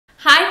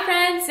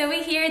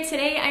Zoe here.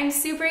 Today I'm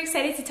super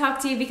excited to talk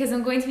to you because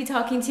I'm going to be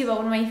talking to you about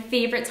one of my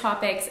favorite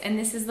topics, and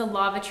this is the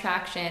law of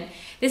attraction.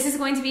 This is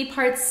going to be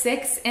part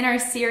 6 in our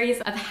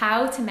series of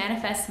how to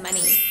manifest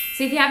money.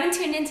 So if you haven't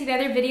tuned into the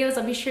other videos,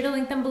 I'll be sure to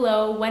link them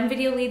below. One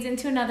video leads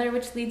into another,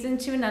 which leads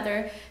into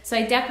another. So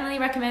I definitely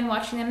recommend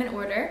watching them in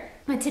order.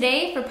 But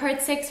today, for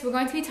part 6, we're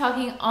going to be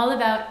talking all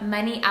about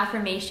money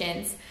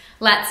affirmations.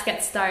 Let's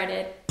get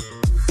started.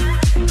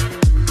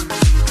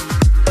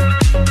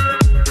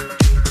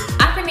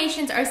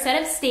 Affirmations are a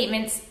set of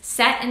statements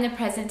set in the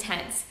present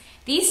tense.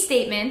 These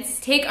statements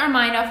take our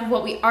mind off of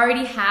what we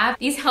already have.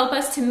 These help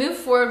us to move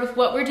forward with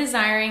what we're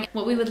desiring,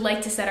 what we would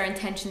like to set our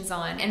intentions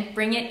on, and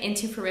bring it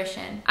into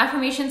fruition.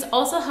 Affirmations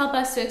also help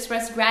us to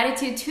express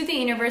gratitude to the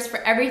universe for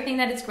everything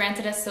that it's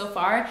granted us so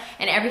far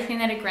and everything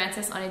that it grants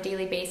us on a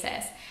daily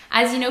basis.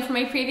 As you know from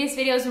my previous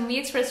videos, when we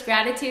express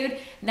gratitude,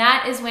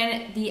 that is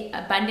when the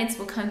abundance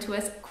will come to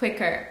us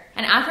quicker.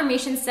 And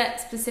affirmations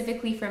set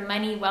specifically for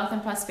money, wealth,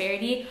 and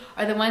prosperity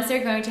are the ones that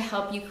are going to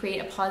help you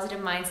create a positive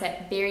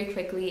mindset very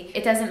quickly.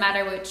 It doesn't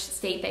matter which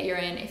state that you're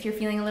in. If you're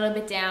feeling a little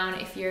bit down,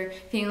 if you're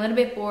feeling a little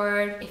bit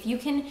bored, if you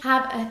can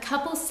have a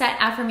couple set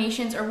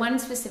affirmations or one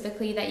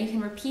specifically that you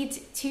can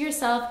repeat to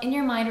yourself in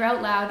your mind or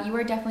out loud, you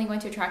are definitely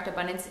going to attract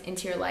abundance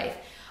into your life.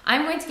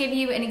 I'm going to give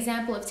you an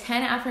example of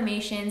 10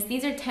 affirmations.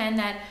 These are 10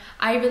 that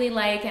I really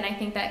like and I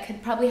think that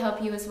could probably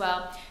help you as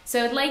well.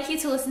 So I'd like you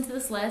to listen to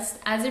this list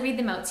as I read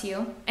them out to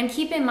you, and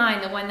keep in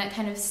mind the one that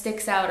kind of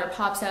sticks out or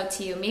pops out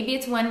to you. Maybe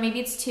it's 1, maybe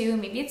it's 2,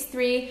 maybe it's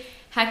 3,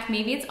 heck,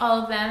 maybe it's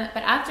all of them.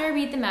 But after I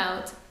read them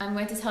out, I'm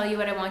going to tell you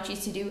what I want you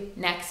to do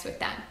next with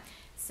them.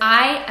 So,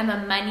 I am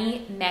a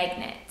money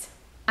magnet.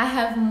 I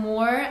have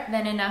more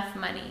than enough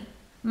money.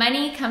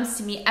 Money comes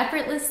to me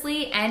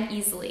effortlessly and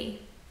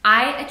easily.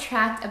 I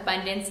attract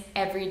abundance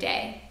every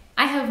day.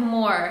 I have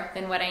more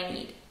than what I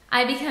need.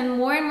 I become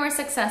more and more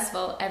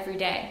successful every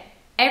day.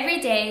 Every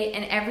day,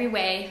 in every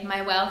way,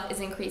 my wealth is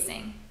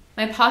increasing.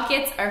 My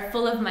pockets are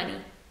full of money.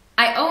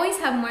 I always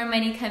have more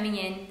money coming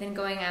in than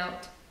going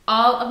out.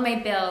 All of my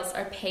bills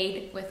are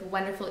paid with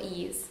wonderful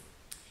ease.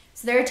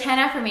 So there are 10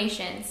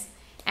 affirmations,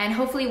 and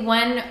hopefully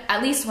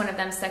at least one of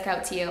them stuck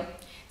out to you.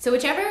 So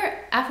whichever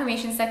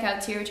affirmations stuck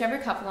out to you, whichever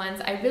couple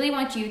ones, I really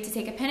want you to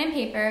take a pen and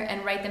paper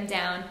and write them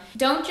down.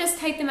 Don't just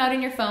type them out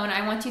on your phone.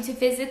 I want you to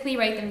physically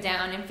write them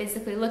down and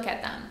physically look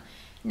at them.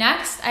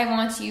 Next, I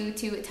want you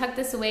to tuck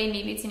this away.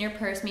 Maybe it's in your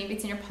purse, maybe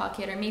it's in your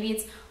pocket, or maybe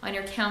it's on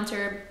your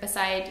counter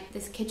beside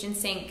this kitchen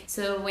sink.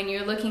 So when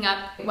you're looking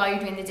up while you're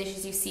doing the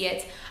dishes, you see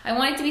it. I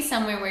want it to be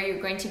somewhere where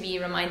you're going to be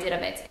reminded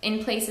of it,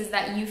 in places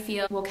that you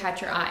feel will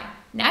catch your eye.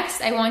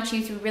 Next, I want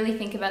you to really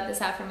think about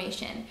this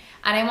affirmation.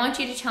 And I want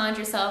you to challenge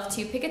yourself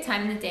to pick a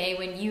time in the day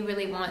when you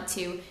really want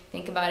to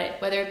think about it,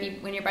 whether it be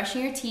when you're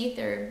brushing your teeth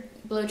or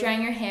blow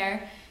drying your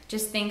hair.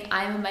 Just think,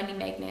 I'm a money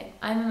magnet,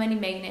 I'm a money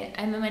magnet,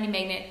 I'm a money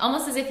magnet.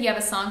 Almost as if you have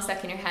a song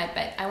stuck in your head,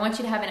 but I want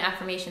you to have an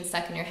affirmation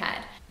stuck in your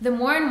head. The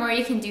more and more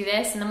you can do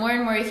this, and the more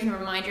and more you can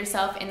remind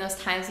yourself in those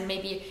times when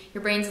maybe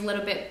your brain's a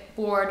little bit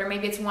bored, or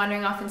maybe it's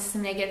wandering off into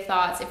some negative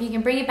thoughts, if you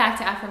can bring it back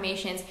to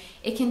affirmations,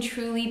 it can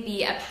truly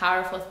be a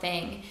powerful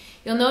thing.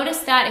 You'll notice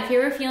that if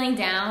you're ever feeling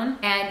down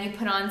and you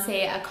put on,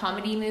 say, a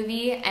comedy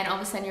movie and all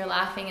of a sudden you're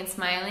laughing and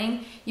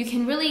smiling, you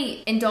can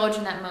really indulge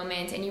in that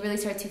moment and you really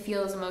start to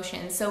feel those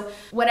emotions. So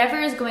whatever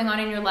is going on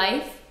in your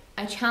life,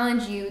 I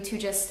challenge you to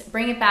just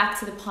bring it back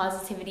to the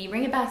positivity,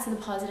 bring it back to the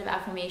positive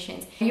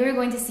affirmations. You are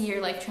going to see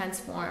your life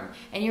transform,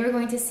 and you are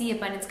going to see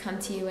abundance come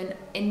to you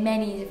in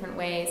many different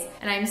ways.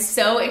 And I'm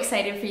so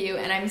excited for you,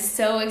 and I'm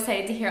so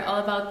excited to hear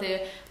all about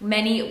the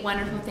many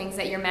wonderful things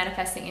that you're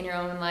manifesting in your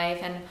own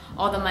life and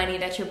all the money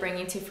that you're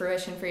bringing to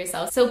fruition for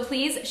yourself. So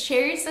please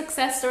share your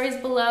success stories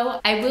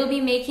below. I will be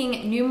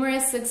making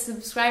numerous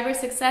subscriber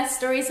success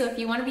stories, so if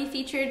you want to be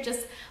featured,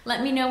 just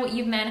let me know what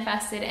you've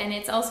manifested, and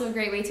it's also a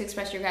great way to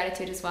express your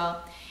gratitude as well.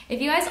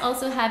 If you guys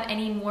also have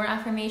any more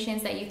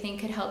affirmations that you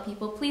think could help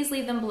people, please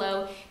leave them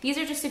below. These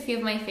are just a few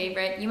of my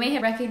favorite. You may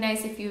have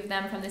recognized a few of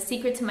them from the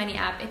Secret to Money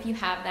app if you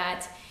have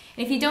that.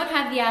 And if you don't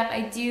have the app,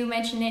 I do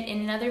mention it in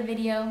another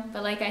video,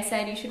 but like I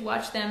said, you should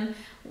watch them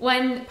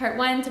part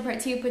 1 to part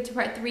 2 to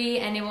part 3,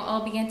 and it will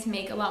all begin to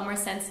make a lot more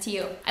sense to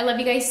you. I love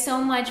you guys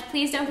so much.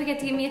 Please don't forget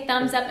to give me a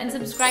thumbs up and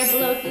subscribe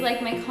below if you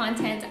like my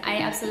content. I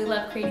absolutely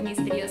love creating these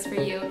videos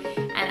for you,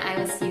 and I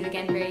will see you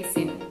again very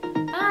soon.